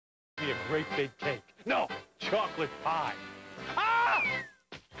great big cake. No, chocolate pie. Ah!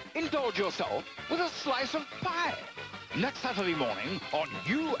 Indulge yourself with a slice of pie. Next Saturday morning on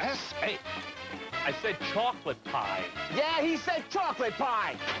USA. I said chocolate pie. Yeah, he said chocolate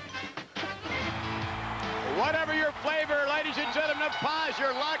pie. Whatever your flavor, ladies and gentlemen, of pies,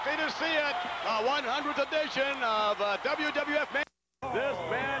 you're likely to see it. The 100th edition of WWF Man. This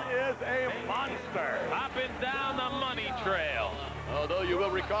man is a monster. Hopping down the money trail. Although you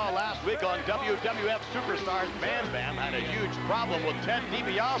will recall last week on WWF Superstars, Bam Bam had a huge problem with Ted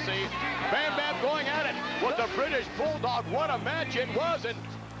DiBiase. Bam Bam going at it with the British Bulldog. What a match it was. And,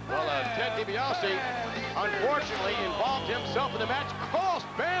 well, Ted DiBiase, unfortunately, involved himself in the match, cost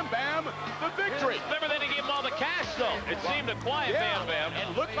Bam Bam the victory. Remember, then he gave him all the cash, though. It seemed to quiet Bam Bam.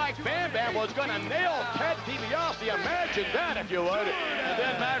 It looked like Bam Bam was going to nail Ted DiBiase. Imagine that, if you would. And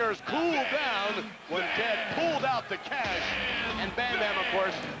then matters cooled down when Ted pulled out the cash. And Bam Bam, of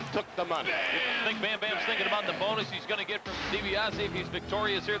course, took the money. I think Bam Bam's thinking about the bonus he's going to get from DiBiase if he's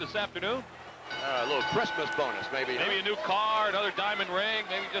victorious here this afternoon. A little Christmas bonus, maybe. Maybe a new car, another diamond ring,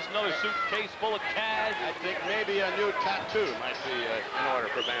 maybe just another suitcase full of cash. I think maybe a new tattoo might be in order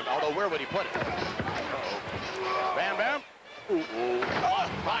for Bam Bam. Although, where would he put it? Bam Bam.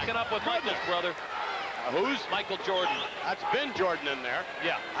 Locking up with Michael's brother. Who's? Michael Jordan. That's Ben Jordan in there.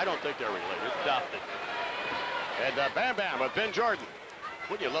 Yeah. I don't think they're related. Adopted. And Bam Bam with Ben Jordan.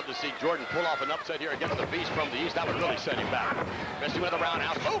 Wouldn't you love to see Jordan pull off an upset here against the Beast from the East? That would really set him back. Missing with a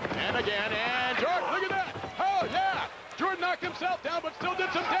roundhouse. Oh, and again, and Jordan, look at that. Oh, yeah. Jordan knocked himself down, but still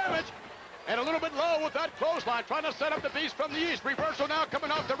did some damage. And a little bit low with that clothesline, trying to set up the Beast from the East. Reversal now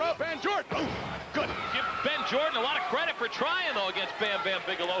coming off the rope, and Jordan. Oh, good. Give Ben Jordan a lot of credit for trying, though, against Bam Bam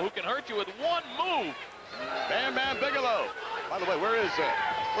Bigelow, who can hurt you with one move. Bam Bam Bigelow. By the way, where's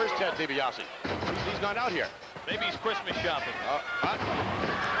Ted DiBiase? He's not out here. Maybe he's Christmas shopping.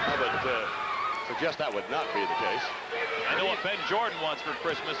 I would suggest that would not be the case. I know what Ben Jordan wants for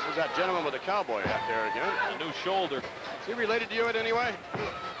Christmas. Who's that gentleman with the cowboy hat there again? A new shoulder. Is he related to you in any way?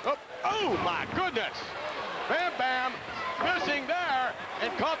 Oh, my goodness. Bam Bam missing there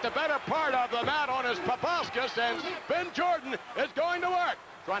and caught the better part of the mat on his proboscis, and Ben Jordan is going to work.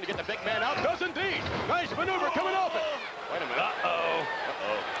 Trying to get the big man out. Does indeed. Nice maneuver coming off it. Wait a minute.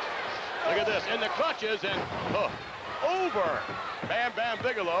 Look at this. In the clutches and over. Bam Bam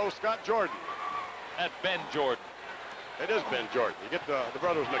Bigelow, Scott Jordan. At Ben Jordan. It is Ben Jordan. You get the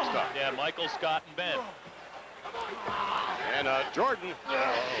brothers mixed up. Yeah, Michael, Scott, and Ben. And Jordan.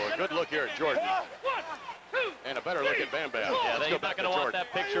 Oh, a good look here at Jordan. And a better look at Bam Bam. Yeah, he's not going to want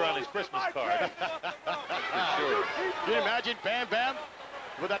that picture on his Christmas card. Sure. Can you imagine Bam Bam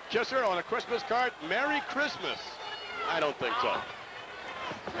with that kisser on a Christmas card? Merry Christmas. I don't think so.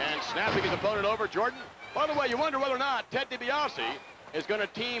 And snapping his opponent over, Jordan. By the way, you wonder whether or not Ted DiBiase is going to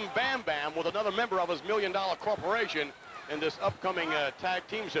team Bam Bam with another member of his $1 million corporation in this upcoming tag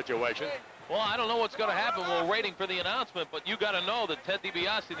team situation. Well, I don't know what's going to happen. We're waiting for the announcement, but you got to know that Ted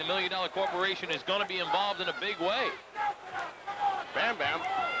DiBiase, the $1 million corporation, is going to be involved in a big way. Bam Bam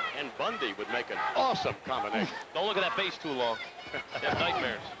and Bundy would make an awesome combination. Don't look at that face too long. They have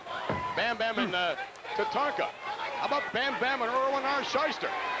nightmares. Bam Bam and Tatanka. How about Bam Bam and Erwin R. Shyster?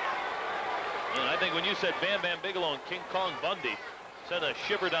 And I think when you said Bam Bam Bigelow and King Kong Bundy, sent a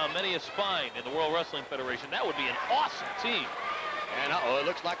shiver down many a spine in the World Wrestling Federation. That would be an awesome team. And it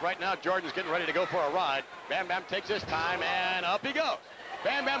looks like right now Jordan's getting ready to go for a ride. Bam Bam takes his time, and up he goes.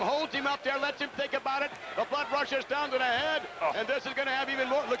 Bam Bam holds him up there, lets him think about it. The blood rushes down to the head, and this is going to have even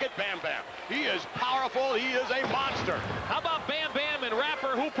more. Look at Bam Bam. He is powerful. He is a monster. How about Bam Bam and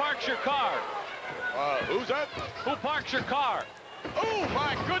rapper Who Parks Your Car? Who's that? Who Parks Your Car? Oh,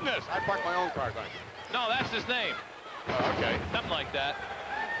 my goodness. I parked my own car, thank you. No, that's his name. Okay. Something like that.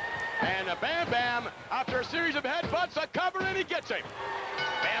 And Bam Bam, after a series of headbutts, a cover, and he gets him.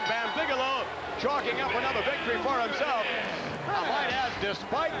 Bam Bam Bigelow chalking up another victory for himself. I might add,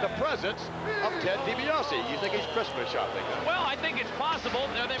 despite the presence of Ted DiBiase. You think he's Christmas shopping? Well, I think it's possible.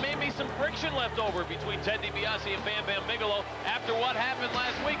 There may be some friction left over between Ted DiBiase and Bam Bam Bigelow after what happened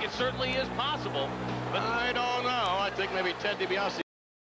last week. It certainly is possible. But I don't know. I think maybe Ted DiBiase